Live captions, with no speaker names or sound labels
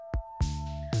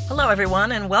Hello,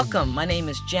 everyone, and welcome. My name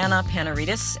is Jana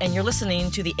Panaritis, and you're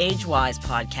listening to the AgeWise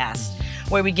podcast,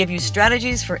 where we give you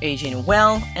strategies for aging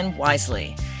well and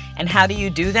wisely. And how do you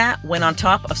do that when on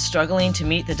top of struggling to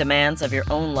meet the demands of your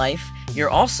own life, you're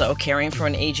also caring for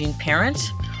an aging parent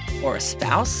or a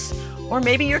spouse, or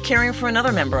maybe you're caring for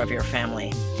another member of your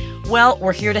family? Well,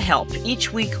 we're here to help.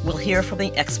 Each week, we'll hear from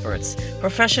the experts,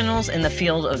 professionals in the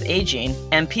field of aging,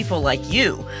 and people like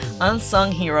you,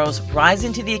 unsung heroes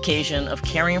rising to the occasion of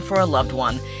caring for a loved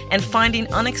one and finding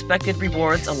unexpected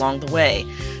rewards along the way.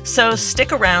 So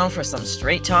stick around for some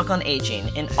straight talk on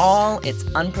aging in all its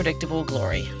unpredictable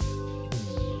glory.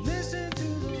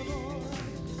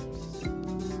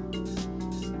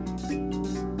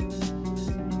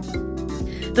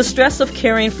 The stress of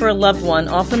caring for a loved one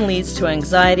often leads to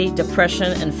anxiety,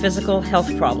 depression, and physical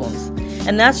health problems.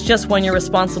 And that's just when you're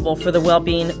responsible for the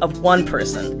well-being of one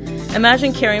person.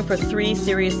 Imagine caring for 3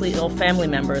 seriously ill family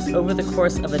members over the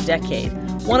course of a decade,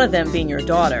 one of them being your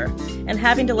daughter, and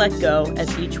having to let go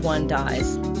as each one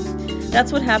dies.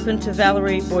 That's what happened to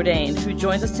Valerie Bourdain, who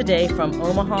joins us today from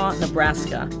Omaha,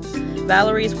 Nebraska.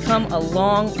 Valerie's come a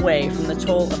long way from the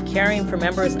toll of caring for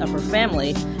members of her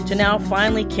family to now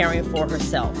finally caring for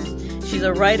herself. She's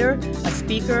a writer, a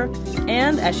speaker,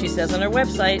 and, as she says on her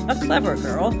website, a clever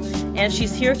girl. And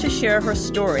she's here to share her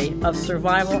story of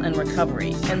survival and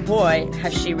recovery. And boy,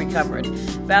 has she recovered.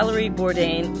 Valerie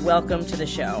Bourdain, welcome to the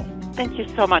show. Thank you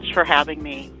so much for having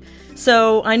me.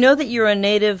 So I know that you're a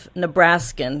native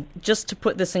Nebraskan. Just to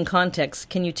put this in context,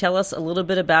 can you tell us a little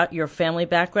bit about your family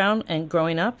background and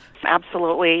growing up?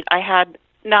 Absolutely. I had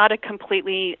not a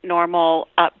completely normal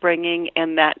upbringing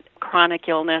in that chronic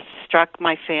illness struck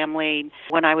my family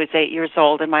when I was 8 years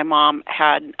old, and my mom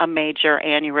had a major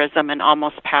aneurysm and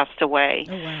almost passed away.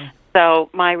 Oh, wow. So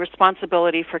my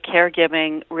responsibility for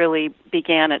caregiving really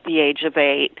began at the age of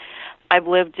 8. I've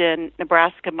lived in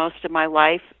Nebraska most of my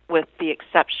life, with the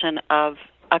exception of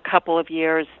a couple of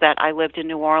years that I lived in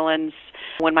New Orleans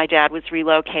when my dad was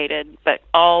relocated. But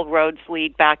all roads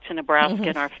lead back to Nebraska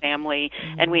in our family,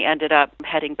 and we ended up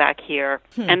heading back here.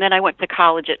 And then I went to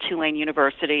college at Tulane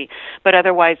University, but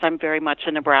otherwise I'm very much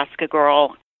a Nebraska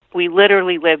girl. We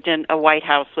literally lived in a White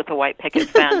House with a white picket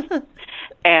fence.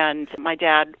 And my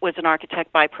dad was an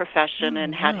architect by profession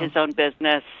and had his own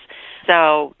business.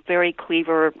 So very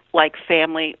Cleaver-like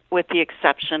family, with the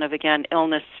exception of, again,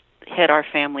 illness hit our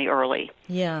family early.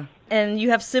 Yeah. And you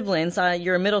have siblings.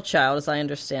 You're a middle child, as I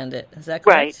understand it. Is that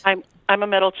correct? Right. I'm a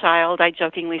middle child, I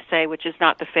jokingly say, which is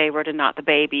not the favorite and not the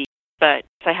baby. But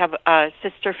I have a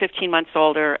sister 15 months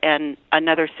older and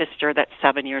another sister that's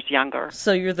 7 years younger.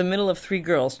 So you're the middle of 3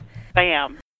 girls. I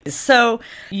am. So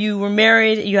you were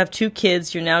married, you have 2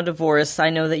 kids, you're now divorced. I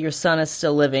know that your son is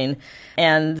still living.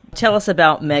 And tell us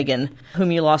about Megan,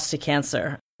 whom you lost to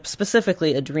cancer,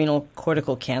 specifically adrenal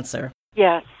cortical cancer.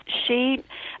 Yes, she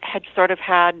had sort of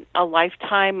had a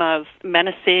lifetime of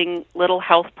menacing little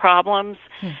health problems.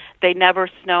 They never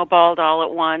snowballed all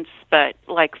at once, but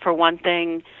like for one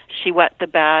thing, she wet the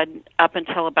bed up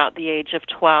until about the age of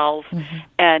 12.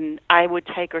 And I would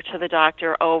take her to the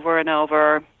doctor over and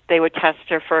over. They would test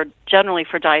her generally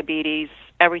for diabetes.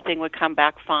 Everything would come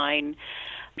back fine.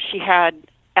 She had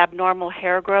abnormal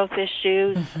hair growth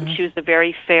issues. She was a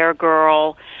very fair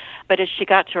girl. But as she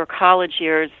got to her college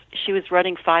years, she was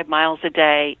running 5 miles a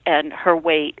day, and her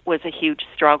weight was a huge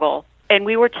struggle. And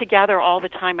we were together all the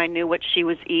time. I knew what she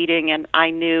was eating, and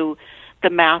I knew the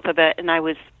math of it, and I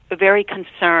was very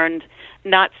concerned,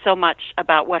 not so much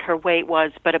about what her weight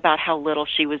was, but about how little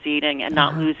she was eating and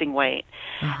not losing weight.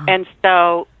 And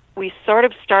so we sort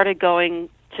of started going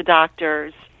to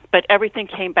doctors, but everything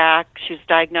came back. She was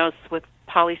diagnosed with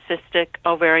polycystic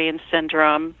ovarian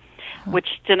syndrome, which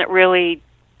didn't really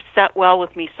set well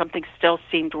with me. Something still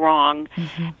seemed wrong.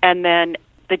 And then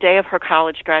the day of her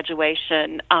college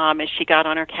graduation, as she got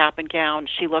on her cap and gown,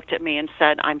 she looked at me and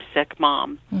said, "I'm sick,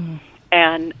 Mom."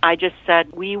 And I just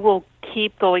said, we will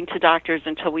keep going to doctors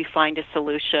until we find a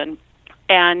solution.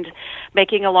 And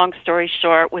making a long story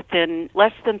short, within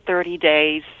less than 30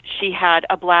 days, she had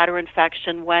a bladder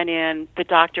infection, went in. The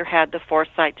doctor had the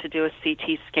foresight to do a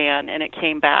CT scan, and it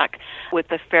came back with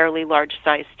a fairly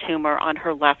large-sized tumor on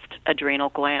her left adrenal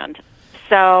gland.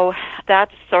 So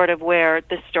that's sort of where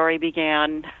the story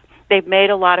began. They've made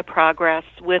a lot of progress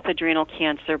with adrenal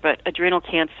cancer, but adrenal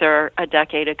cancer a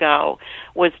decade ago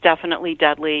was definitely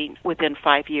deadly within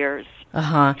 5 years.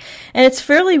 And it's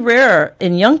fairly rare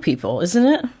in young people, isn't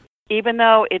it? Even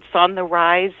though it's on the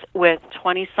rise with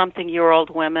 20-something-year-old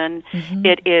women,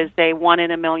 it is a 1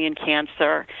 in a million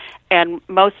cancer. And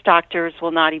most doctors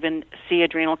will not even see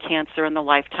adrenal cancer in the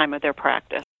lifetime of their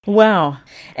practice. Wow.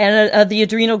 And the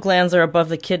adrenal glands are above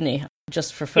the kidney.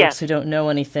 Just for folks who don't know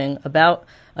anything about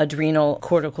adrenal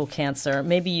cortical cancer,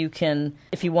 maybe you can,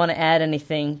 if you want to add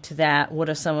anything to that, what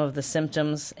are some of the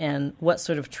symptoms and what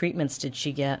sort of treatments did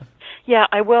she get? Yeah,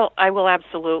 I will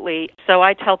absolutely. So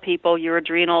I tell people your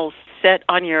adrenals sit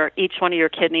on each one of your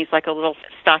kidneys like a little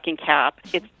stocking cap.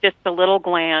 It's just a little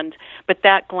gland, but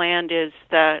that gland is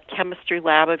the chemistry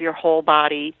lab of your whole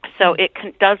body. So it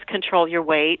does control your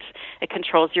weight. It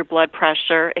controls your blood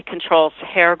pressure. It controls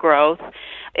hair growth.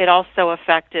 It also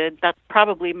affected, that's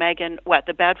probably Megan wet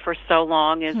the bed for so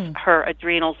long is her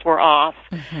adrenals were off.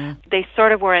 They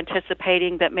sort of were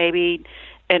anticipating that maybe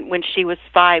when she was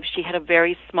 5, she had a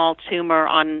very small tumor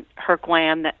on her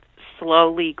gland that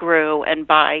slowly grew, and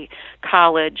by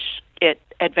college, it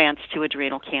advanced to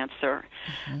adrenal cancer.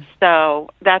 So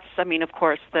that's, of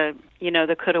course, the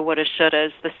coulda, woulda,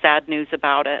 shouldas, the sad news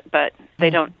about it, but they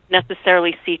don't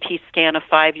necessarily CT scan a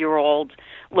 5-year-old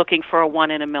looking for a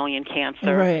 1 in a million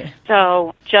cancer. Right.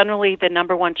 So generally, the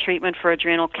number one treatment for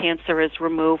adrenal cancer is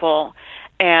removal.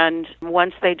 And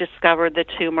once they discovered the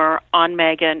tumor on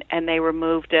Megan and they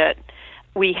removed it,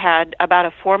 we had about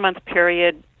a 4-month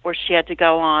period where she had to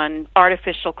go on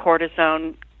artificial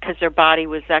cortisone because her body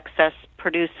was excess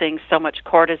producing so much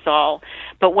cortisol.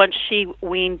 But once she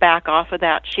weaned back off of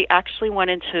that, she actually went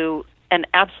into an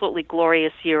absolutely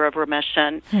glorious year of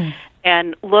remission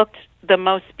and looked the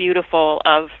most beautiful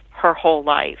of her whole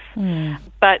life.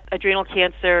 But adrenal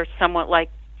cancer, somewhat like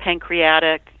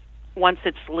pancreatic, once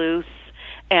it's loose,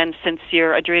 and since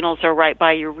your adrenals are right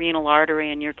by your renal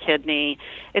artery and your kidney,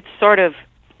 it's sort of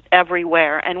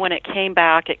everywhere. And when it came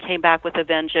back with a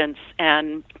vengeance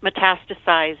and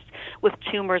metastasized with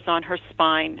tumors on her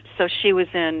spine. So she was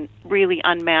in really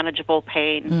unmanageable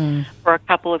pain for a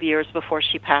couple of years before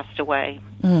she passed away.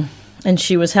 And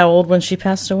she was how old when she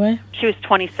passed away? She was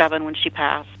 27 when she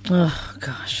passed. Oh,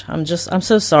 gosh. I'm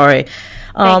so sorry.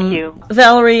 Thank you.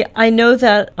 Valerie, I know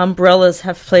that umbrellas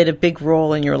have played a big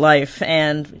role in your life,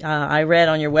 and I read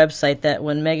on your website that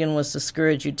when Megan was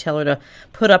discouraged, you'd tell her to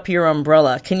put up your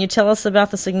umbrella. Can you tell us about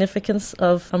the significance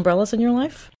of umbrellas in your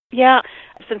life? Yeah.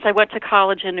 Since I went to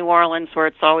college in New Orleans, where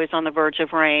it's always on the verge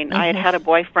of rain, I had a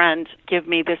boyfriend give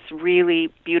me this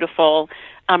really beautiful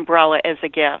umbrella as a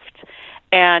gift.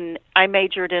 And I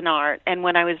majored in art. And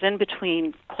when I was in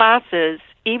between classes,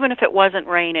 even if it wasn't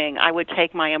raining, I would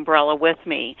take my umbrella with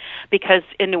me because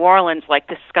in New Orleans,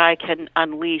 the sky can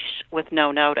unleash with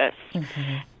no notice.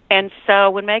 And so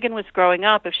when Megan was growing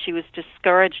up, if she was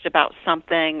discouraged about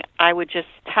something, I would just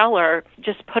tell her,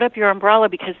 just put up your umbrella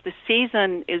because the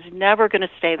season is never going to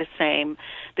stay the same.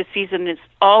 The season is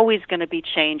always going to be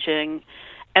changing.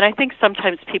 And I think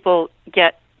sometimes people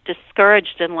get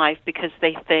discouraged in life because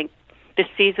they think the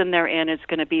season they're in is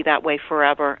going to be that way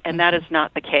forever, and that is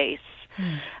not the case.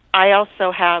 I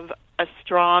also have a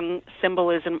strong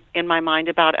symbolism in my mind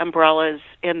about umbrellas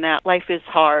in that life is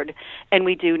hard, and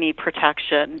we do need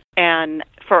protection. And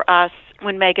for us,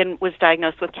 when Megan was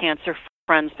diagnosed with cancer,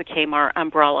 friends became our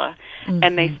umbrella,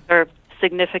 and they served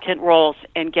significant roles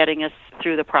in getting us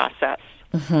through the process.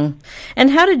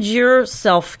 And how did your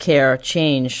self-care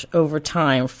change over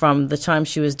time from the time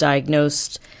she was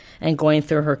diagnosed and going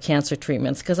through her cancer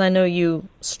treatments? Because I know you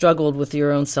struggled with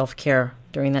your own self-care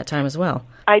during that time as well.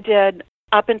 I did.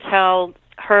 Up until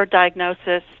her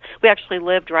diagnosis, we actually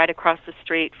lived right across the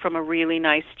street from a really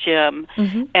nice gym.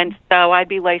 And so I'd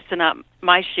be lacing up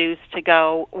my shoes to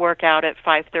go work out at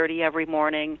 5:30 every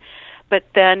morning. But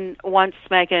then once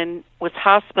Megan was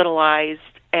hospitalized,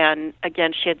 and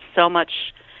again, she had so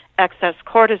much excess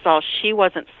cortisol, she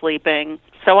wasn't sleeping,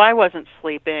 so I wasn't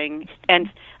sleeping, and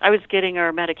I was getting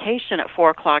her medication at 4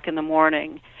 o'clock in the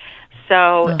morning.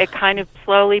 So it kind of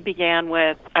slowly began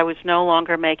with, I was no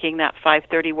longer making that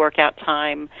 5:30 workout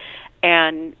time,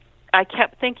 and I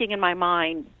kept thinking in my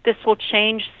mind, this will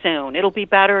change soon, it'll be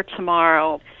better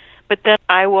tomorrow. But then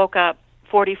I woke up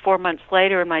 44 months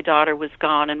later and my daughter was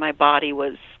gone and my body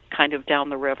was kind of down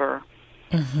the river.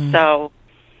 So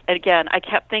again, I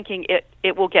kept thinking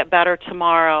it will get better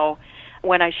tomorrow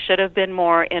when I should have been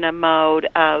more in a mode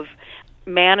of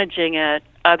managing it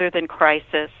other than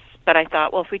crisis. But I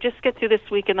thought, well, if we just get through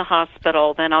this week in the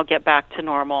hospital, then I'll get back to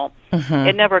normal.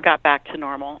 It never got back to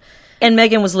normal. And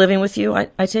Megan was living with you,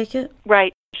 I take it?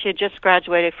 Right. She had just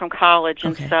graduated from college,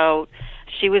 and so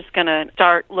she was going to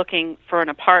start looking for an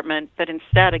apartment, but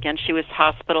instead, again, she was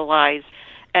hospitalized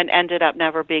and ended up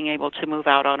never being able to move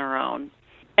out on her own.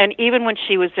 And even when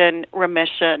she was in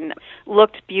remission,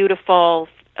 looked beautiful,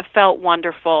 felt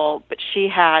wonderful, but she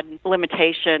had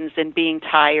limitations in being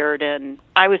tired, and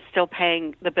I was still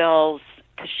paying the bills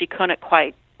because she couldn't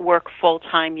quite work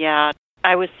full-time yet.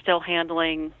 I was still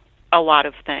handling a lot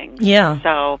of things. Yeah.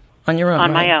 So On your own,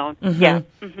 on right? my own. Mm-hmm. Yeah.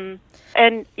 Mm-hmm.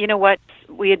 And you know what?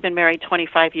 We had been married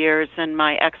 25 years, and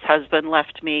my ex-husband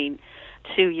left me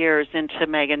 2 years into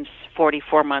Megan's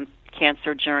 44-month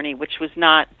cancer journey, which was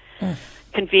not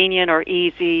convenient or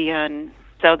easy. And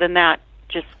so then that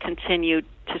just continued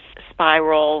to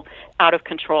spiral out of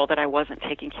control, that I wasn't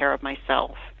taking care of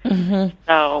myself. Mm-hmm.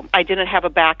 So I didn't have a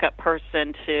backup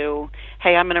person to,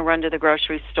 hey, I'm going to run to the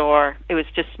grocery store. It was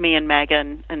just me and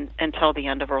Megan until the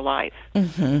end of her life.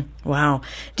 Mm-hmm. Wow.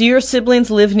 Do your siblings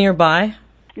live nearby?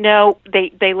 No,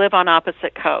 they live on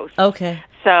opposite coasts. Okay.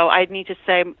 So I need to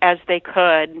say, as they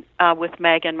could, with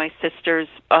Megan, my sisters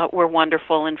were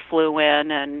wonderful and flew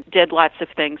in and did lots of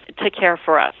things to care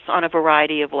for us on a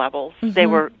variety of levels. Mm-hmm. They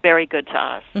were very good to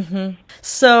us. Mm-hmm.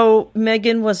 So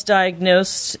Megan was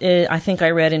diagnosed, I think I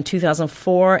read, in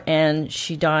 2004, and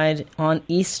she died on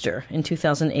Easter in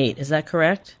 2008. Is that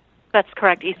correct? That's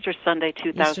correct. Easter Sunday,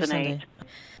 2008. Easter Sunday.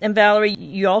 And Valerie,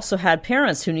 you also had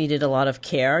parents who needed a lot of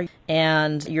care,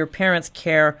 and your parents'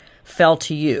 care fell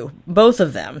to you, both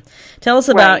of them. Tell us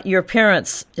about your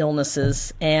parents'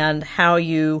 illnesses and how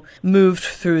you moved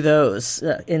through those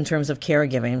in terms of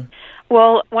caregiving.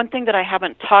 Well, one thing that I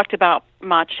haven't talked about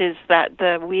much is that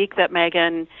the week that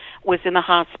Megan was in the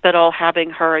hospital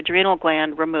having her adrenal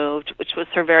gland removed, which was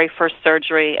her very first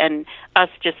surgery, and us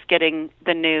just getting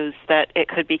the news that it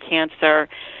could be cancer,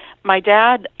 my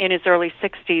dad, in his early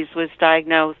 60s, was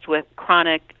diagnosed with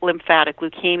chronic lymphatic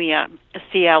leukemia,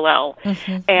 CLL,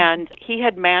 and he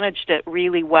had managed it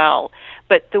really well.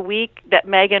 But the week that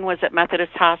Megan was at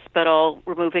Methodist Hospital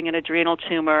removing an adrenal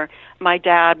tumor, my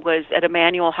dad was at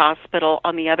Emmanuel Hospital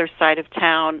on the other side of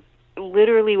town,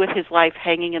 literally with his life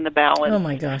hanging in the balance. Oh,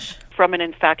 my gosh. From an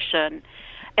infection.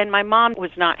 And my mom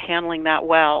was not handling that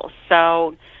well.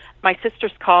 So my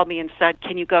sisters called me and said,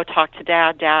 can you go talk to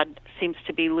Dad? Dad seems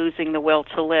to be losing the will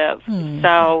to live.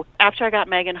 So after I got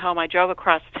Megan home, I drove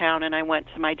across town and I went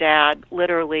to my dad,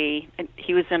 literally, and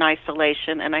he was in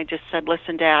isolation, and I just said,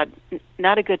 listen, Dad,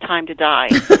 not a good time to die.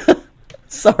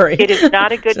 Sorry. It is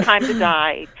not a good time to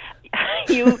die.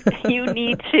 You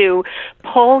need to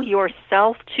pull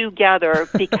yourself together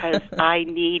because I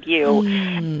need you.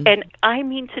 And I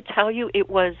mean to tell you, it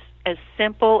was as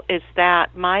simple as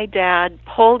that. My dad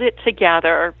pulled it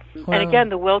together. Wow. And again,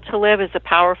 the will to live is a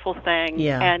powerful thing.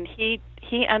 Yeah. And he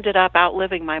ended up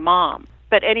outliving my mom.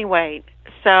 But anyway,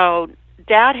 so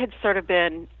Dad had sort of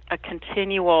been a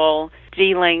continual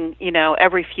dealing,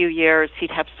 every few years he'd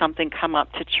have something come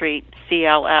up to treat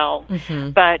CLL.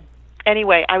 Mm-hmm. But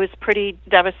anyway, I was pretty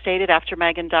devastated after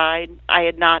Megan died. I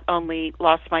had not only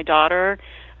lost my daughter,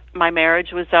 my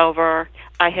marriage was over.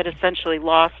 I had essentially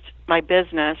lost my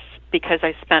business because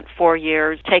I spent 4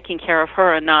 years taking care of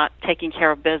her and not taking care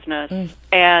of business.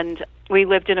 And we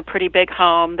lived in a pretty big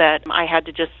home that I had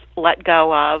to just let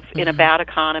go of in a bad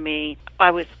economy.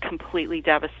 I was completely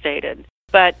devastated.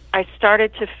 But I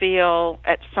started to feel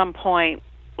at some point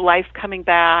life coming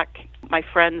back. My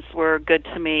friends were good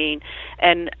to me.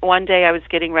 And one day I was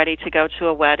getting ready to go to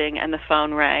a wedding and the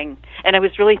phone rang. And I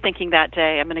was really thinking that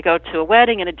day, I'm going to go to a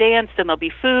wedding and a dance and there'll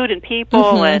be food and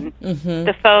people. And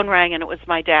the phone rang and it was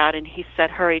my dad. And he said,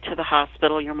 hurry to the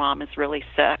hospital. Your mom is really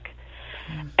sick.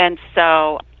 And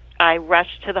so I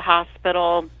rushed to the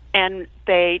hospital and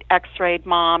they x-rayed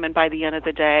Mom. And by the end of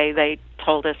the day, they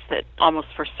told us that almost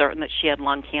for certain that she had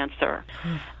lung cancer.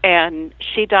 And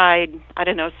she died,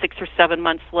 6 or 7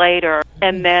 months later.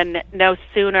 And then no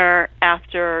sooner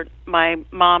after my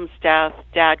mom's death,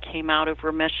 Dad came out of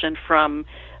remission from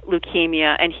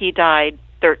leukemia, and he died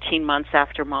 13 months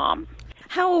after Mom.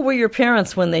 How old were your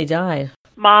parents when they died?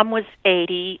 Mom was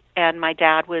 80, and my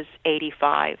dad was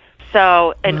 85.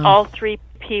 So, and all three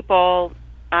people,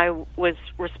 I was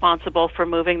responsible for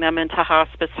moving them into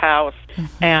hospice house,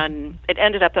 and it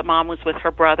ended up that Mom was with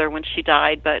her brother when she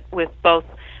died, but with both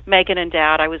Megan and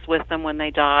Dad, I was with them when they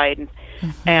died,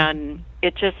 and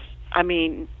it just,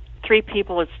 3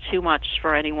 people is too much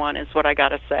for anyone, is what I got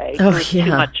to say. Oh, It's yeah.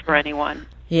 too much for anyone.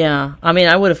 Yeah,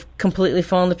 I would have completely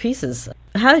fallen to pieces.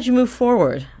 How did you move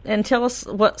forward? And tell us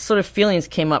what sort of feelings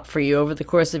came up for you over the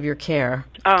course of your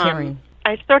caring.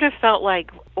 I sort of felt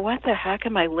like, what the heck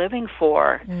am I living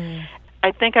for?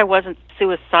 I think I wasn't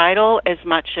suicidal as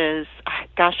much as,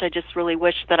 gosh, I just really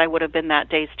wish that I would have been that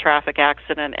day's traffic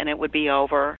accident and it would be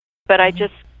over. But I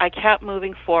kept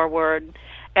moving forward.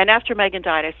 And after Megan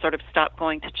died, I sort of stopped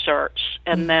going to church.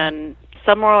 And then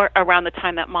somewhere around the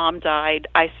time that Mom died,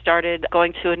 I started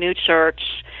going to a new church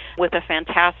with a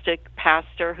fantastic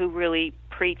pastor who really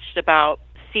preached about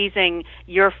seizing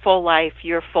your full life,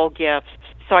 your full gifts.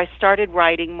 So I started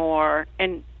writing more,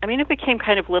 and it became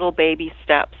kind of little baby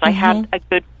steps. I had a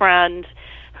good friend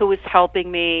who was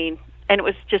helping me, And it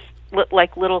was just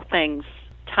like little things,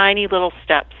 tiny little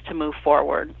steps to move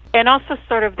forward. And also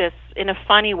sort of this, in a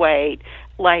funny way,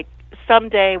 like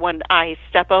someday when I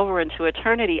step over into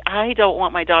eternity, I don't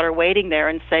want my daughter waiting there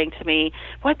and saying to me,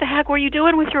 what the heck were you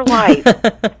doing with your life?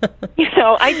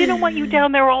 I didn't want you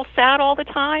down there all sad all the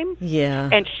time. Yeah.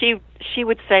 And she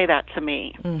would say that to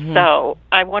me. Mm-hmm. So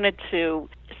I wanted to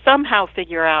somehow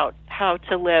figure out how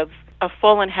to live a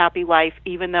full and happy life,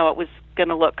 even though it was going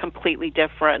to look completely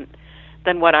different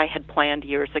than what I had planned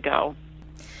years ago.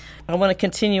 I want to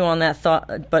continue on that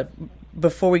thought, but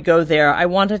before we go there, I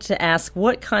wanted to ask,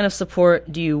 what kind of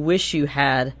support do you wish you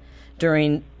had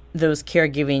during those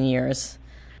caregiving years?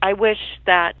 I wish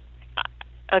that,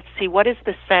 let's see, what is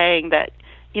the saying that,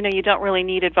 you don't really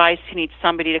need advice, you need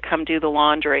somebody to come do the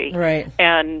laundry. Right.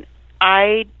 And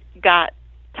I got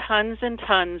tons and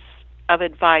tons of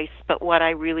advice, but what I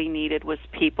really needed was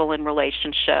people in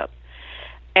relationship.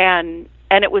 And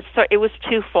it was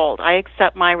twofold. I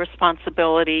accept my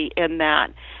responsibility in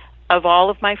that of all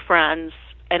of my friends,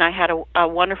 and I had a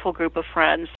wonderful group of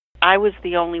friends, I was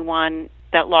the only one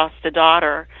that lost a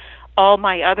daughter. All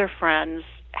my other friends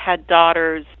had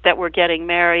daughters that were getting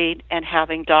married and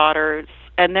having daughters,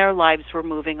 and their lives were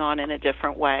moving on in a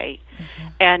different way. Mm-hmm.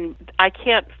 And I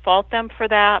can't fault them for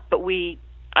that, but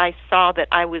I saw that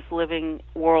I was living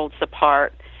worlds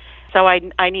apart. So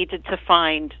I needed to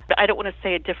find, I don't want to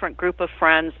say a different group of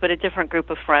friends, but a different group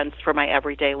of friends for my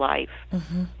everyday life.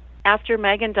 Mm-hmm. After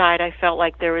Megan died, I felt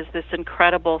like there was this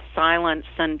incredible silence,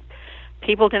 and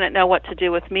people didn't know what to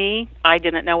do with me. I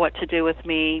didn't know what to do with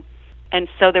me. And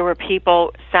so there were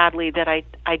people, sadly, that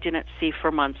I didn't see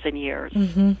for months and years.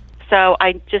 Mm-hmm. So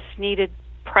I just needed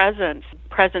presence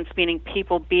meaning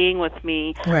people being with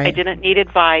me. Right. I didn't need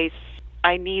advice.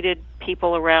 I needed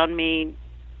people around me.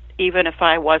 Even if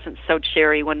I wasn't so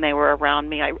cheery when they were around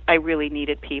me, I really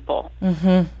needed people.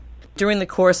 Mm-hmm. During the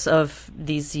course of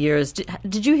these years,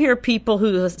 did you hear people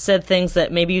who said things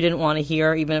that maybe you didn't want to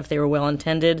hear, even if they were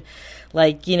well-intended?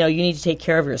 Like, you need to take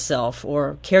care of yourself,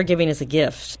 or caregiving is a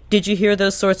gift. Did you hear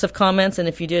those sorts of comments? And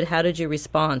if you did, how did you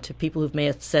respond to people who may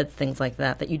have said things like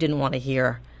that you didn't want to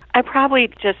hear? I probably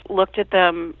just looked at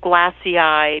them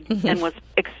glassy-eyed and was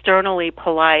externally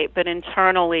polite, but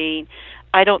internally,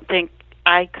 I don't think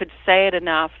I could say it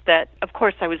enough that, of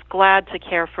course, I was glad to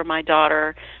care for my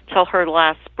daughter till her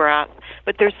last breath,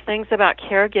 but there's things about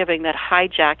caregiving that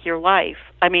hijack your life.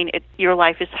 I mean, your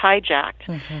life is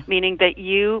hijacked, meaning that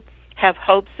you have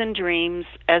hopes and dreams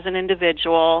as an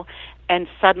individual, and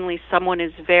suddenly someone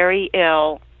is very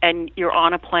ill, and you're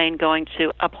on a plane going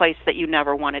to a place that you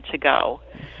never wanted to go.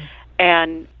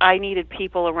 And I needed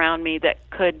people around me that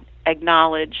could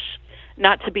acknowledge,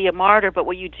 not to be a martyr, but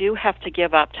what you do have to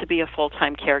give up to be a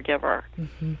full-time caregiver.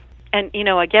 Mm-hmm. And,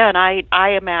 again, I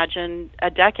imagined a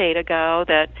decade ago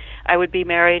that I would be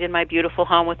married in my beautiful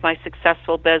home with my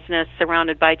successful business,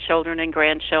 surrounded by children and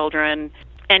grandchildren.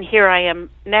 And here I am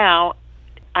now.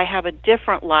 I have a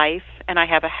different life, and I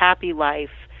have a happy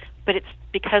life, but it's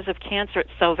because of cancer,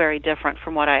 it's so very different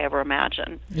from what I ever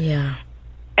imagined. Yeah.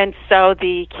 And so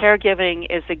the caregiving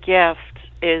is a gift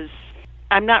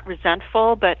I'm not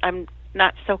resentful, but I'm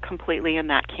not so completely in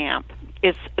that camp,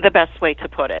 is the best way to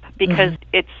put it, because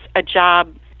it's a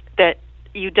job that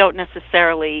you don't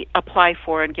necessarily apply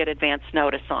for and get advance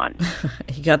notice on.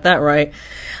 You got that right.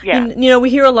 Yeah. And, we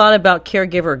hear a lot about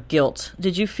caregiver guilt.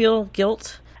 Did you feel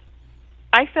guilt?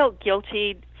 I felt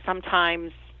guilty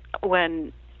sometimes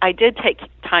when I did take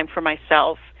time for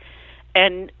myself.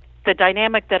 And the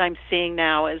dynamic that I'm seeing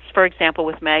now is, for example,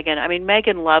 with Megan. I mean,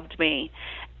 Megan loved me,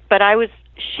 but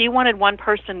she wanted one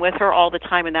person with her all the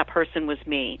time, and that person was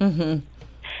me. Mm-hmm.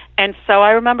 And so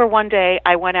I remember one day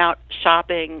I went out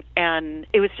shopping, and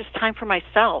it was just time for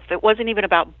myself. It wasn't even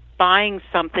about buying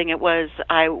something.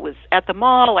 I was at the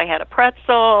mall. I had a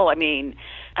pretzel. I mean,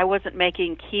 I wasn't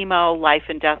making chemo, life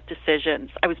and death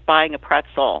decisions. I was buying a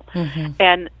pretzel. Mm-hmm.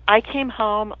 And I came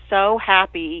home so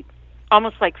happy,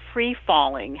 almost like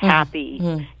free-falling happy,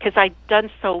 because I'd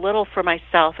done so little for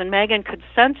myself. And Megan could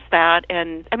sense that.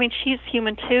 And, I mean, she's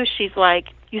human, too. She's like,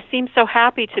 you seem so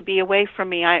happy to be away from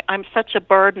me. I'm such a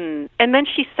burden. And then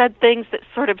she said things that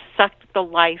sort of sucked the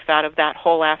life out of that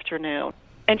whole afternoon.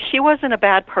 And she wasn't a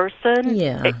bad person.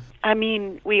 Yeah. I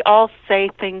mean, we all say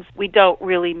things we don't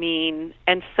really mean.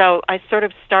 And so I sort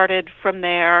of started from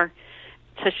there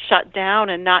to shut down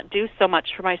and not do so much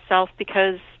for myself,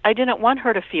 because I didn't want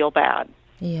her to feel bad.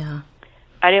 Yeah.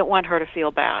 I didn't want her to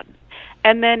feel bad.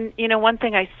 And then, one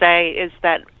thing I say is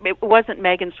that it wasn't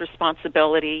Megan's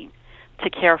responsibility to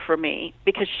care for me,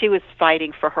 because she was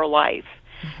fighting for her life.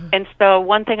 And so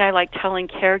one thing I like telling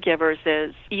caregivers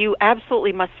is you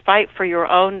absolutely must fight for your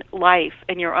own life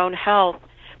and your own health,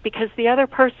 because the other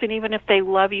person, even if they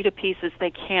love you to pieces,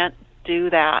 they can't do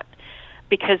that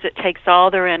because it takes all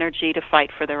their energy to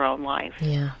fight for their own life.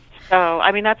 Yeah. So,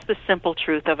 I mean, that's the simple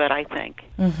truth of it, I think.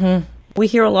 Mm-hmm. We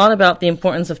hear a lot about the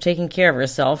importance of taking care of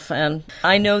yourself, and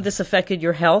I know this affected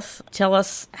your health. Tell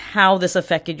us how this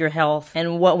affected your health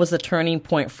and what was the turning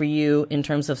point for you in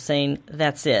terms of saying,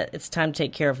 that's it, it's time to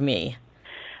take care of me.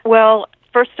 Well,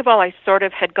 first of all, I sort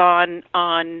of had gone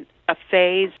on a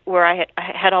phase where I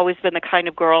had always been the kind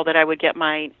of girl that I would get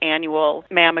my annual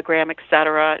mammogram, et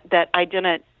cetera, that I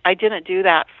didn't do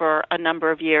that for a number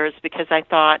of years because I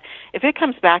thought, if it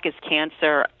comes back as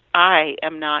cancer, I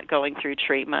am not going through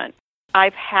treatment.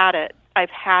 I've had it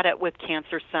with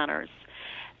cancer centers.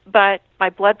 But my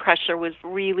blood pressure was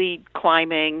really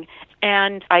climbing,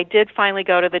 and I did finally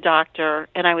go to the doctor,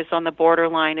 and I was on the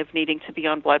borderline of needing to be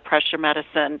on blood pressure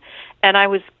medicine, and I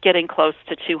was getting close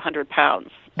to 200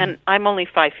 pounds. And I'm only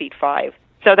 5'5",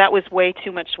 so that was way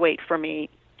too much weight for me.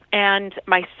 And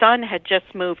my son had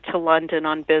just moved to London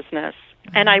on business.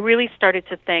 And I really started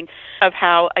to think of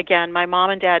how, again, my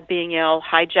mom and dad being ill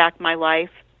hijacked my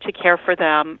life to care for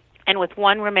them. And with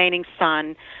one remaining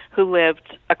son who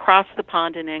lived across the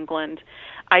pond in England,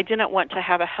 I didn't want to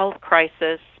have a health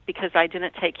crisis because I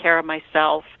didn't take care of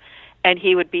myself. And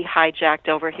he would be hijacked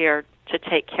over here to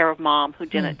take care of Mom, who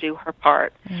didn't do her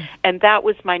part. And that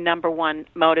was my number one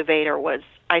motivator, was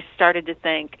I started to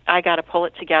think, I got to pull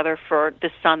it together for the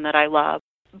son that I love.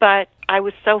 But I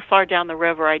was so far down the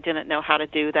river, I didn't know how to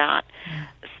do that.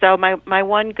 So my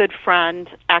one good friend,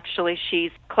 actually,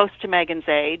 she's close to Megan's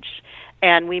age,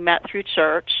 and we met through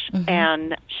church,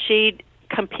 and she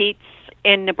competes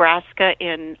in Nebraska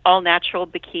in all-natural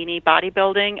bikini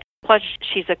bodybuilding, plus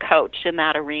she's a coach in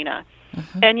that arena.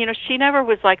 And, you know, she never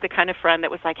was like the kind of friend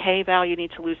that was like, hey, Val, you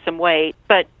need to lose some weight.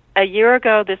 But a year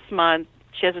ago this month,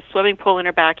 she has a swimming pool in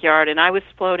her backyard, and I was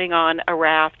floating on a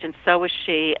raft, and so was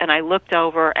she, and I looked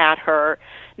over at her,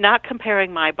 not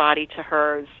comparing my body to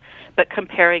hers, but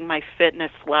comparing my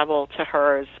fitness level to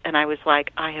hers, and I was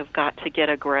like, I have got to get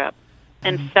a grip.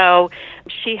 And so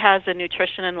she has a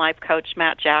nutrition and life coach,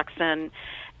 Matt Jackson,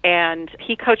 and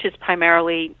he coaches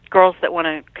primarily girls that want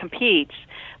to compete.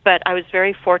 But I was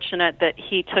very fortunate that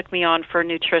he took me on for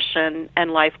nutrition and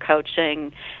life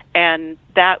coaching, and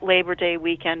that Labor Day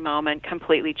weekend moment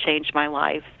completely changed my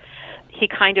life. He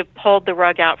kind of pulled the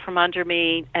rug out from under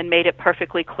me and made it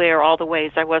perfectly clear all the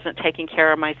ways I wasn't taking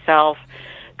care of myself,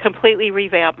 completely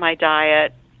revamped my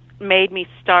diet, made me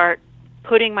start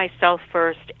putting myself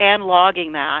first and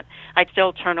logging that. I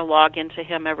still turn a log into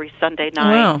him every Sunday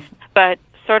night. Wow. But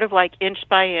sort of like inch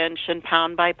by inch and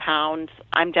pound by pound,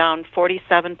 I'm down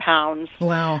 47 pounds.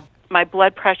 Wow. My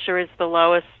blood pressure is the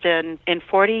lowest in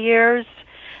 40 years,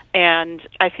 and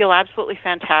I feel absolutely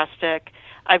fantastic.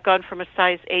 I've gone from a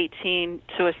size 18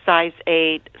 to a size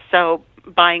 8, so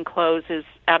buying clothes is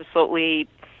absolutely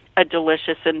a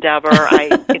delicious endeavor.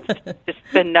 It's just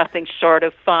been nothing short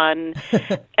of fun.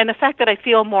 And the fact that I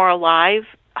feel more alive,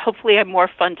 hopefully I'm more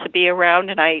fun to be around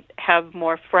and I have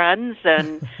more friends,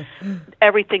 and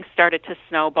everything started to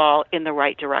snowball in the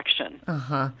right direction.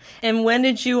 And when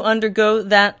did you undergo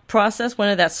that process? When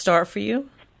did that start for you?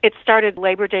 It started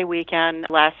Labor Day weekend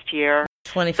last year.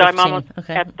 2015. So I'm almost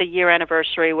at the year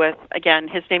anniversary with, again,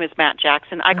 his name is Matt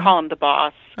Jackson. I call him the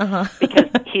boss because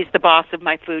he's the boss of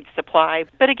my food supply.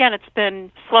 But again, it's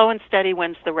been slow and steady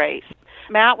wins the race.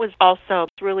 Matt was also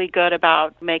really good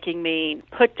about making me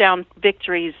put down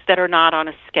victories that are not on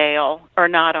a scale or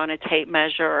not on a tape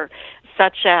measure,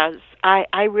 such as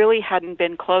I really hadn't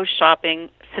been clothes shopping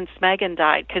since Megan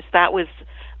died, because that was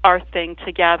our thing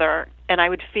together. And I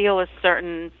would feel a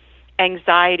certain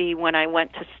anxiety when I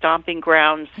went to stomping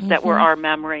grounds that were our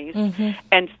memories.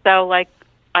 And so, like,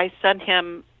 I sent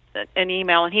him an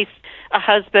email, and he's a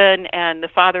husband and the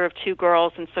father of 2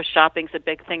 girls, and so shopping's a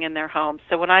big thing in their home.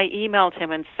 So when I emailed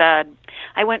him and said,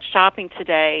 I went shopping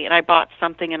today and I bought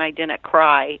something and I didn't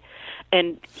cry,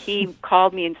 and he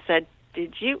called me and said,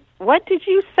 what did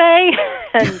you say?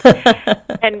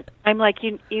 and I'm like,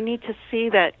 you need to see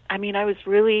that. I mean, I was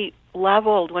really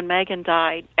leveled when Megan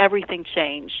died. Everything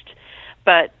changed.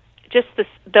 But just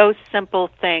those simple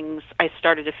things, I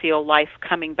started to feel life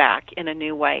coming back in a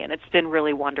new way, and it's been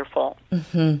really wonderful.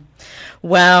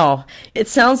 Wow. It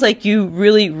sounds like you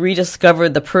really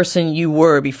rediscovered the person you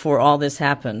were before all this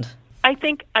happened. I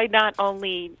think I not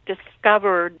only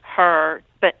discovered her,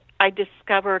 but I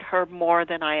discovered her more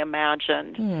than I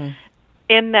imagined.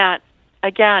 In that,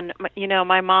 again, you know,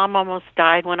 my mom almost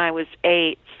died when I was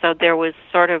 8, so there was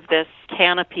sort of this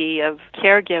canopy of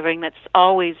caregiving that's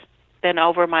always been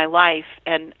over my life,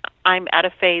 and I'm at a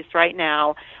phase right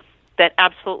now that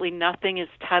absolutely nothing is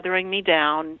tethering me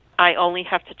down. I only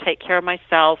have to take care of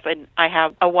myself, and I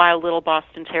have a wild little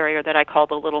Boston Terrier that I call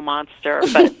the little monster.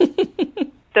 But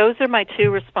those are my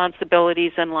two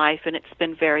responsibilities in life, and it's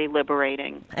been very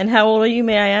liberating. And how old are you,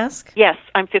 may I ask? Yes,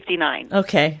 I'm 59.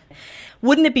 Okay.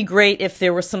 Wouldn't it be great if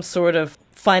there was some sort of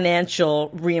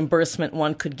financial reimbursement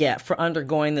one could get for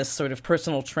undergoing this sort of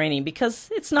personal training? Because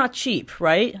it's not cheap,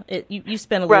 right? You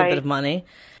spend a little bit of money.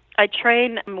 I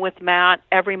train with Matt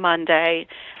every Monday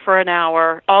for an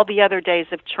hour. All the other days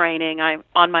of training, I'm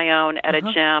on my own at a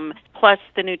gym, plus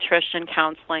the nutrition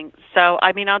counseling. So,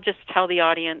 I'll just tell the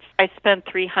audience, I spend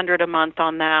 $300 a month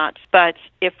on that. But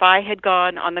if I had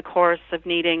gone on the course of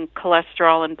needing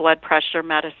cholesterol and blood pressure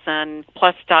medicine,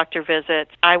 plus doctor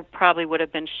visits, I probably would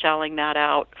have been shelling that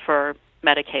out for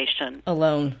medication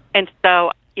Alone. And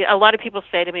so a lot of people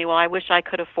say to me, well, I wish I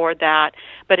could afford that.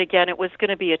 But again, it was going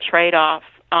to be a trade-off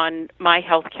on my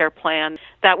health care plan.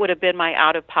 That would have been my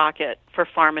out-of-pocket for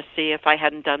pharmacy if I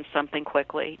hadn't done something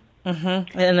quickly.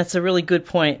 Mm-hmm. And that's a really good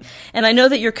point. And I know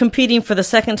that you're competing for the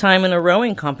second time in a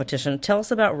rowing competition. Tell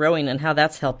us about rowing and how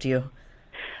that's helped you.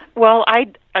 Well,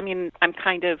 I'm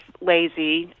kind of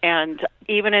lazy, and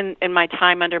even in my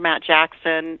time under Matt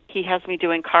Jackson, he has me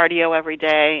doing cardio every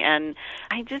day, and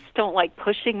I just don't like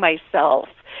pushing myself.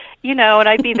 And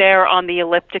I'd be there on the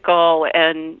elliptical,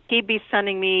 and he'd be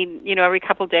sending me, every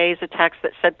couple of days a text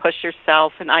that said, push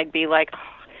yourself, and I'd be like,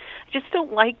 I just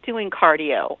don't like doing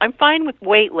cardio. I'm fine with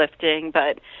weightlifting,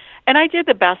 and I did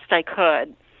the best I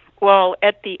could. Well,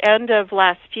 at the end of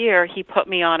last year, he put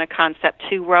me on a Concept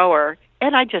 2 rower,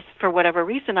 and I just, for whatever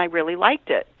reason, I really liked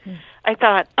it. I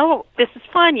thought, oh, this is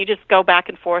fun. You just go back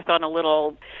and forth on a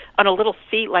little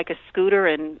seat like a scooter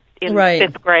in Right.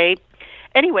 5th grade.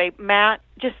 Anyway, Matt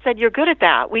just said, you're good at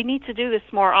that. We need to do this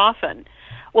more often.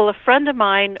 Well, a friend of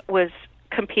mine was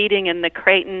competing in the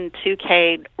Creighton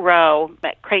 2K row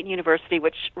at Creighton University,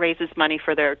 which raises money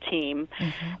for their team.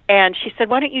 Mm-hmm. And she said,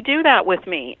 why don't you do that with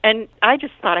me? And I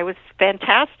just thought I was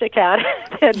fantastic at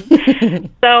it. And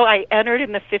so I entered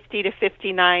in the 50 to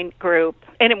 59 group,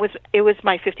 and it was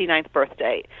my 59th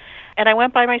birthday. And I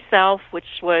went by myself,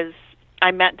 I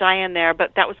met Diane there,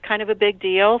 but that was kind of a big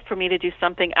deal for me to do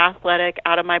something athletic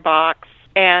out of my box.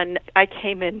 And I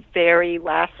came in very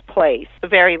last place.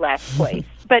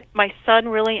 But my son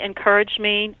really encouraged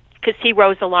me, because he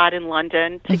rows a lot in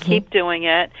London, to keep doing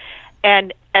it.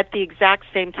 And at the exact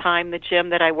same time, the gym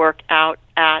that I work out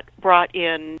at brought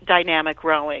in dynamic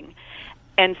rowing.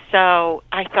 And so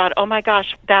I thought, oh my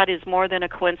gosh, that is more than a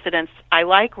coincidence. I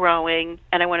like rowing,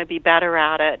 and I want to be better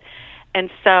at it. And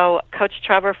so Coach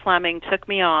Trevor Fleming took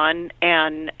me on,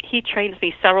 and he trains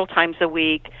me several times a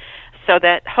week so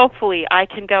that hopefully I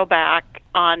can go back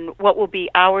on what will be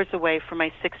hours away from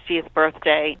my 60th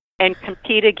birthday and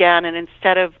compete again. And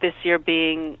instead of this year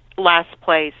being last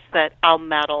place, that I'll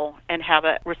medal and have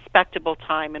a respectable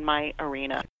time in my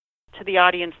arena. To the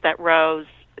audience that rows,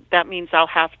 that means I'll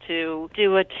have to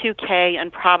do a 2K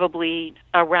in probably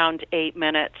around 8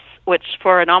 minutes, which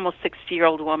for an almost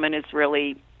 60-year-old woman is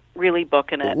really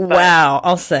booking it. Wow,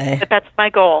 I'll say. But that's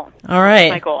my goal. All right.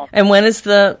 That's my goal. And when is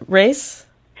the race?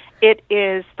 It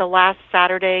is the last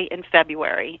Saturday in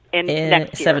February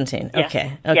next year. 17. Yeah.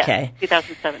 Okay. Yeah,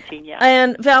 2017, yeah.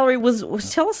 And Valerie,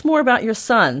 tell us more about your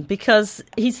son, because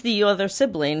he's the other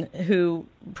sibling who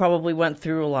probably went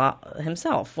through a lot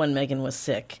himself when Megan was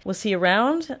sick. Was he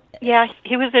around? Yeah,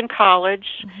 he was in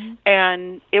college,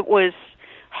 and it was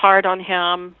hard on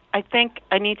him. I think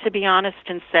I need to be honest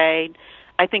and say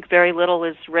I think very little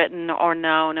is written or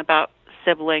known about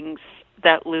siblings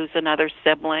that lose another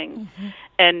sibling.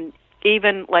 And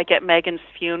even like at Megan's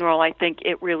funeral, I think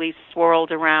it really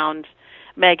swirled around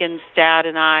Megan's dad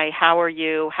and I. How are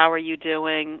you? How are you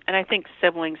doing? And I think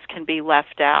siblings can be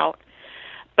left out.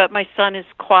 But my son is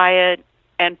quiet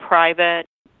and private.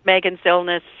 Megan's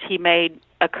illness, he made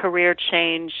a career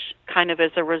change kind of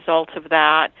as a result of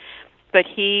that. But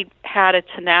he had a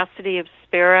tenacity of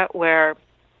spirit where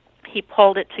he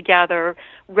pulled it together,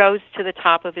 rose to the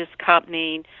top of his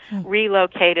company,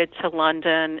 relocated to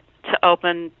London to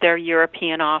open their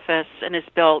European office, and has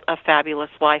built a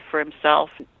fabulous life for himself.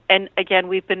 And again,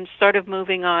 we've been sort of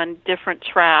moving on different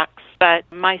tracks, but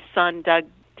my son dug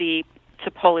deep to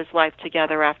pull his life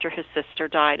together after his sister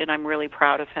died, and I'm really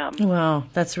proud of him. Wow,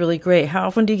 that's really great. How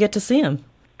often do you get to see him?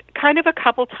 Kind of a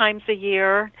couple times a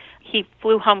year. He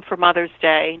flew home for Mother's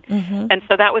Day, and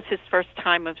so that was his first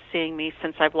time of seeing me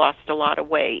since I've lost a lot of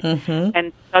weight.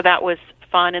 And so that was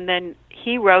fun. And then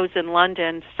he rows in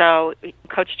London, so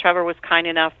Coach Trevor was kind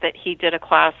enough that he did a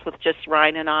class with just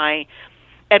Ryan and I.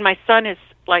 And my son is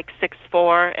like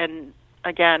 6'4", and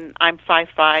again, I'm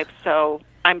 5'5", so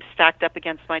I'm stacked up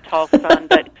against my tall son.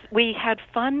 But we had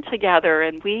fun together,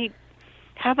 and we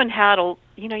haven't had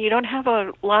you don't have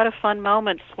a lot of fun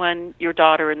moments when your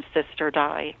daughter and sister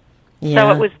die.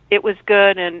 Yeah. So it was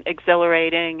good and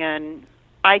exhilarating, and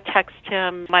I text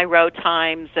him my row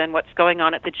times and what's going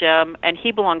on at the gym, and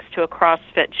he belongs to a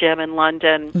CrossFit gym in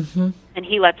London, and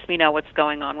he lets me know what's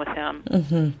going on with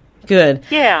him. Good.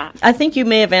 Yeah. I think you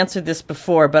may have answered this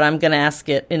before, but I'm going to ask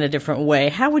it in a different way.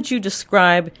 How would you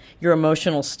describe your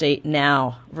emotional state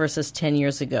now versus 10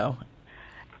 years ago?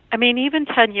 I mean, even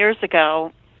 10 years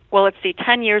ago,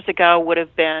 10 years ago would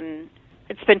have been,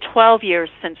 it's been 12 years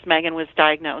since Megan was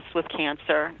diagnosed with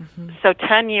cancer. So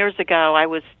 10 years ago, I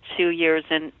was 2 years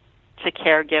into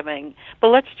caregiving. But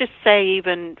let's just say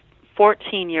even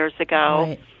 14 years ago,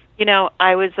 Right.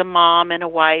 I was a mom and a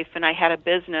wife, and I had a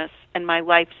business, and my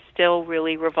life still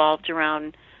really revolved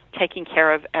around taking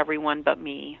care of everyone but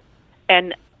me.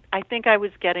 And I think I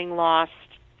was getting lost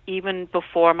even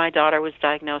before my daughter was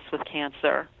diagnosed with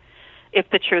cancer, if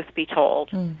the truth be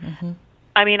told.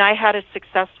 I mean, I had a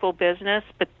successful business,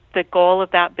 but the goal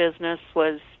of that business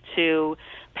was to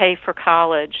pay for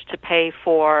college, to pay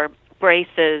for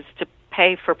braces, to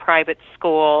pay for private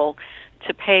school,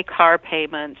 to pay car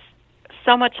payments.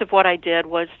 So much of what I did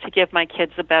was to give my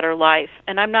kids a better life.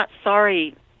 And I'm not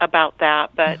sorry about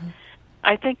that, but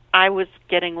I think I was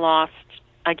getting lost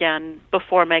again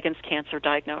before Megan's cancer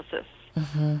diagnosis.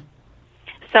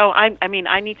 So, I mean,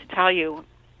 I need to tell you,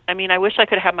 I wish I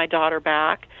could have my daughter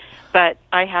back, but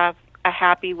I have a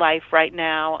happy life right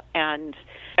now, and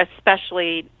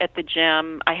especially at the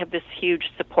gym, I have this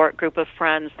huge support group of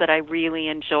friends that I really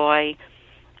enjoy.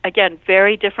 Again,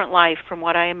 very different life from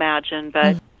what I imagined,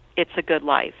 but it's a good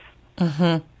life.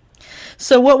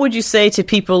 So what would you say to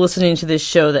people listening to this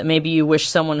show that maybe you wish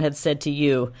someone had said to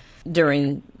you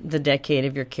during the decade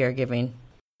of your caregiving?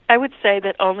 I would say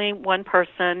that only one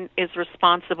person is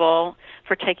responsible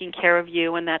for taking care of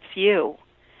you, and that's you.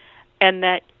 And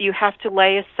that you have to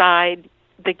lay aside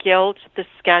the guilt, the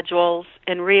schedules,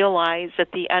 and realize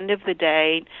at the end of the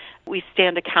day, we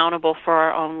stand accountable for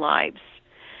our own lives.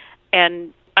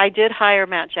 And I did hire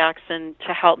Matt Jackson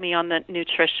to help me on the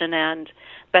nutrition end,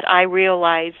 but I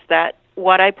realized that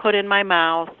what I put in my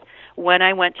mouth, when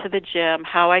I went to the gym,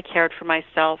 how I cared for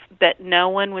myself, that no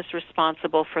one was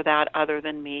responsible for that other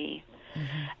than me.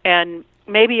 And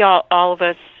maybe all of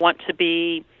us want to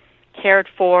be cared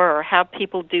for or have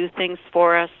people do things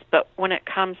for us, but when it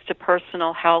comes to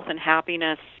personal health and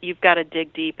happiness, you've got to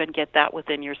dig deep and get that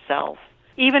within yourself.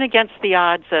 Even against the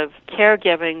odds of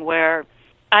caregiving, where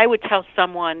I would tell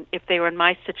someone if they were in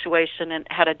my situation and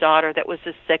had a daughter that was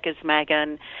as sick as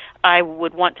Megan, I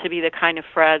would want to be the kind of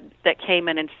friend that came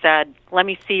in and said, let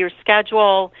me see your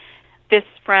schedule. This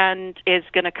friend is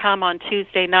going to come on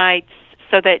Tuesday nights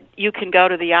so that you can go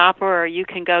to the opera or you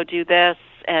can go do this.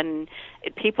 And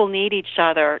people need each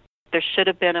other. There should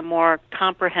have been a more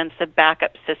comprehensive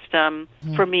backup system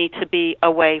for me to be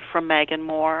away from Megan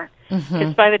more.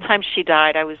 Because by the time she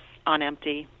died, I was on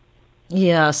empty.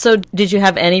 Yeah. So did you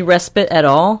have any respite at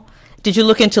all? Did you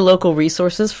look into local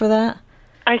resources for that?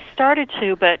 I started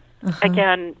to, but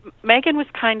again, Megan was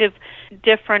kind of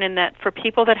different in that for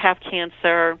people that have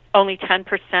cancer, only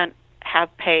 10%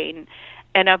 have pain.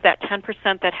 And of that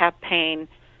 10% that have pain,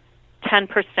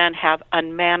 10% have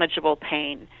unmanageable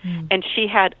pain. And she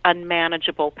had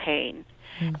unmanageable pain.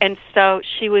 And so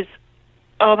she was,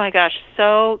 oh my gosh,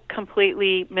 so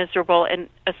completely miserable and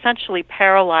essentially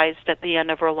paralyzed at the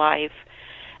end of her life.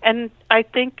 And I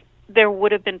think there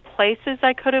would have been places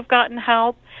I could have gotten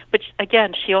help, but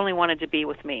again, she only wanted to be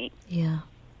with me. Yeah.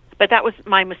 But that was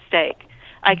my mistake.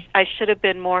 I should have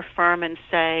been more firm in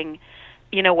saying,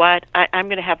 you know what, I'm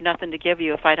going to have nothing to give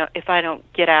you if I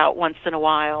don't get out once in a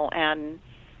while. And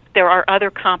there are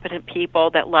other competent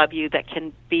people that love you that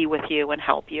can be with you and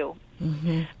help you.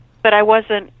 But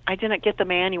I didn't get the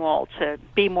manual to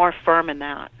be more firm in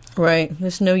that. Right.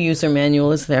 There's no user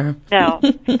manual, is there? No,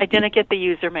 I didn't get the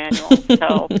user manual.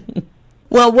 So,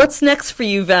 well, what's next for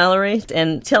you, Valerie?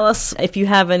 And tell us if you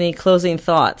have any closing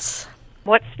thoughts.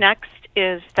 What's next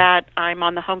is that I'm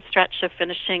on the home stretch of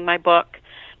finishing my book,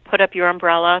 Put Up Your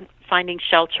Umbrella, Finding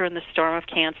Shelter in the Storm of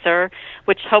Cancer,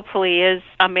 which hopefully is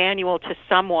a manual to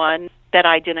someone that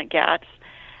I didn't get.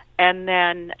 And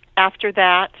then after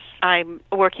that, I'm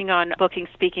working on booking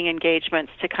speaking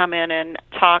engagements to come in and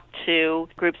talk to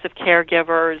groups of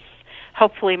caregivers.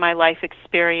 Hopefully my life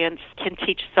experience can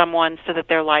teach someone so that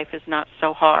their life is not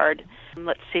so hard.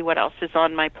 Let's see what else is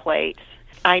on my plate.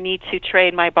 I need to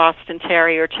train my Boston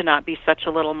Terrier to not be such a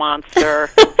little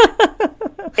monster.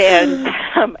 And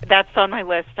that's on my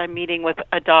list. I'm meeting with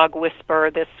a dog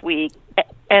whisperer this week.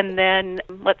 And then,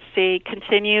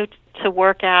 continue to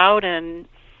work out and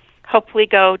hopefully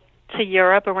go to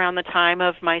Europe around the time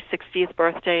of my 60th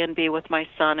birthday and be with my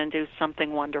son and do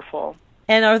something wonderful.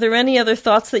 And are there any other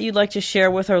thoughts that you'd like to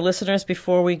share with our listeners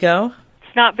before we go?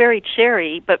 It's not very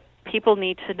cheery, but people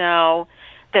need to know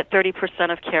that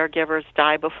 30% of caregivers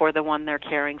die before the one they're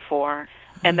caring for.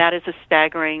 And that is a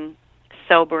staggering,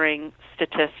 sobering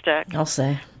statistic. I'll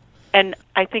say. And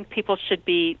I think people should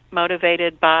be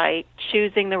motivated by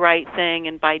choosing the right thing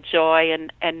and by joy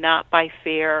and not by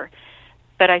fear.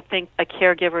 But I think a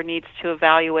caregiver needs to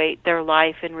evaluate their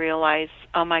life and realize,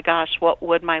 oh my gosh, what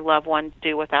would my loved one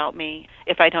do without me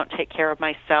if I don't take care of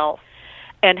myself?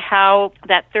 And how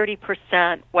that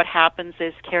 30%, what happens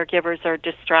is caregivers are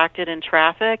distracted in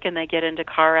traffic and they get into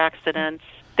car accidents.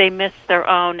 They miss their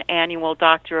own annual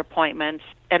doctor appointments.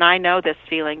 And I know this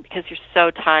feeling because you're so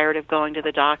tired of going to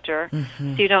the doctor.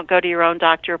 Mm-hmm. So you don't go to your own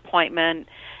doctor appointment,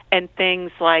 and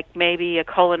things like maybe a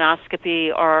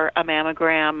colonoscopy or a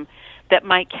mammogram that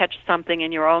might catch something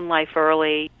in your own life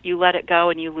early, you let it go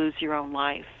and you lose your own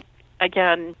life.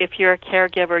 Again, if you're a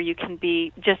caregiver, you can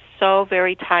be just so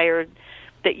very tired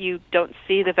that you don't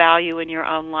see the value in your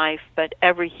own life, but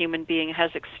every human being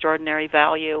has extraordinary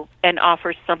value and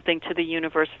offers something to the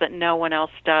universe that no one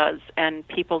else does, and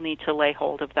people need to lay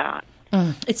hold of that.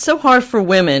 It's so hard for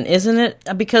women, isn't it?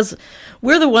 Because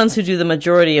we're the ones who do the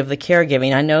majority of the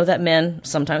caregiving. I know that men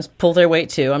sometimes pull their weight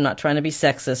too. I'm not trying to be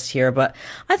sexist here, but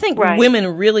I think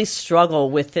women really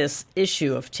struggle with this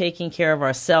issue of taking care of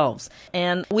ourselves.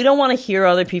 And we don't want to hear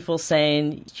other people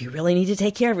saying, you really need to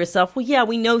take care of yourself. Well, yeah,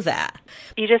 we know that.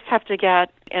 You just have to get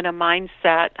in a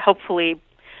mindset, hopefully,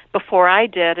 before I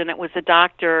did, and it was a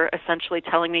doctor essentially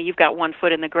telling me, you've got one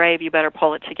foot in the grave, you better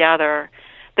pull it together.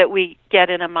 That we get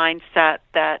in a mindset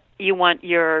that you want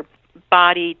your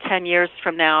body 10 years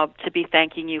from now to be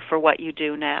thanking you for what you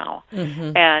do now.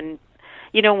 Mm-hmm. And,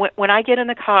 you know, when I get in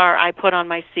the car, I put on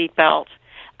my seatbelt.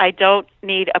 I don't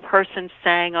need a person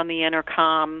saying on the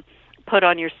intercom, put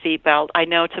on your seatbelt. I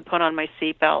know to put on my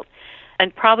seatbelt.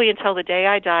 And probably until the day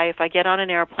I die, if I get on an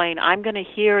airplane, I'm going to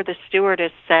hear the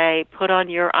stewardess say, put on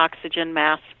your oxygen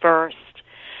mask first.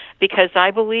 Because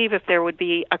I believe if there would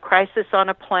be a crisis on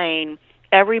a plane,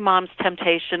 every mom's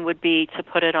temptation would be to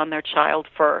put it on their child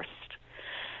first.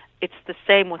 It's the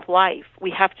same with life.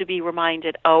 We have to be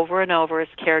reminded over and over as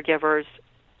caregivers,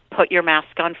 put your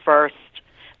mask on first,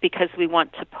 because we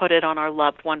want to put it on our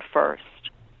loved one first.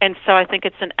 And so I think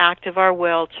it's an act of our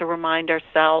will to remind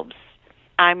ourselves,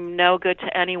 I'm no good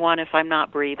to anyone if I'm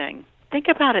not breathing. Think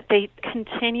about it. They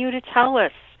continue to tell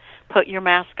us, put your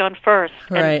mask on first.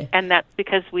 Right. And that's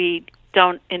because we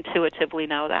don't intuitively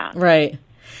know that. Right.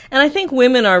 And I think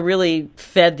women are really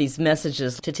fed these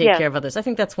messages to take care of others. I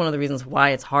think that's one of the reasons why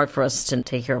it's hard for us to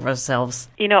take care of ourselves.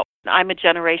 You know, I'm a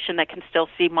generation that can still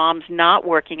see moms not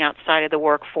working outside of the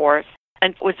workforce.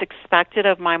 And it was expected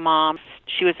of my mom.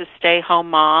 She was a stay-home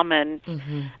mom, and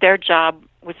their job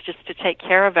was just to take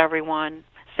care of everyone.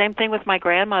 Same thing with my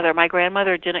grandmother. My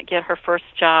grandmother didn't get her first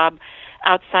job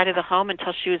outside of the home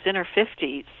until she was in her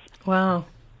 50s. Wow.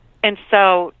 And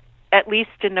so, at least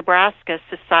in Nebraska,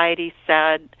 society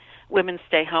said, women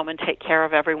stay home and take care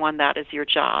of everyone. That is your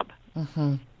job.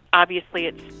 Mm-hmm. Obviously,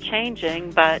 it's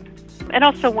changing, and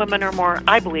also women are more,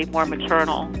 I believe, more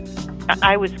maternal.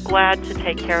 I was glad to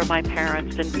take care of my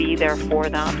parents and be there for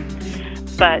them,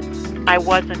 but I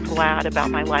wasn't glad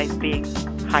about my life being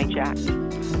hijacked.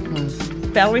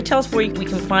 Mm-hmm. Valerie, tell us where we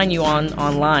can find you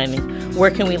online.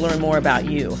 Where can we learn more about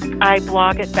you? I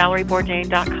blog at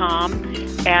ValerieBourdain.com.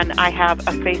 And I have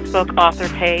a Facebook author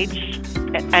page,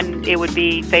 and it would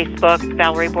be Facebook,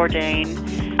 Valerie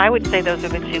Bourdain. I would say those are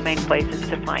the two main places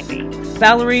to find me.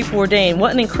 Valerie Bourdain,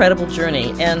 what an incredible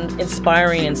journey and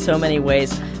inspiring in so many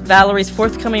ways. Valerie's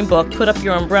forthcoming book, Put Up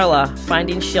Your Umbrella,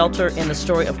 Finding Shelter in the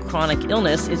Story of Chronic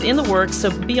Illness, is in the works, so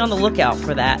be on the lookout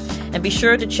for that. And be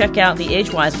sure to check out the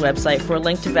AgeWise website for a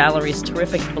link to Valerie's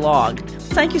terrific blog.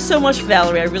 Thank you so much,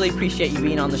 Valerie. I really appreciate you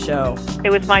being on the show.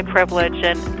 It was my privilege,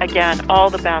 and again, all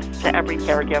the best to every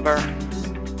caregiver.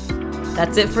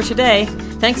 That's it for today.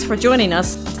 Thanks for joining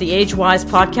us. The AgeWise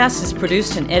podcast is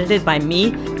produced and edited by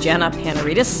me, Jana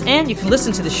Panaritis, and you can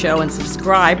listen to the show and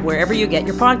subscribe wherever you get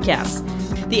your podcasts.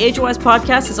 The AgeWise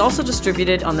podcast is also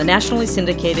distributed on the nationally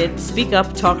syndicated Speak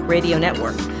Up Talk Radio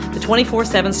Network, the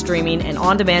 24/7 streaming and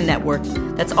on-demand network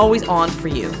that's always on for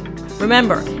you.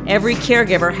 Remember, every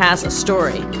caregiver has a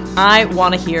story. I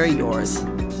want to hear yours.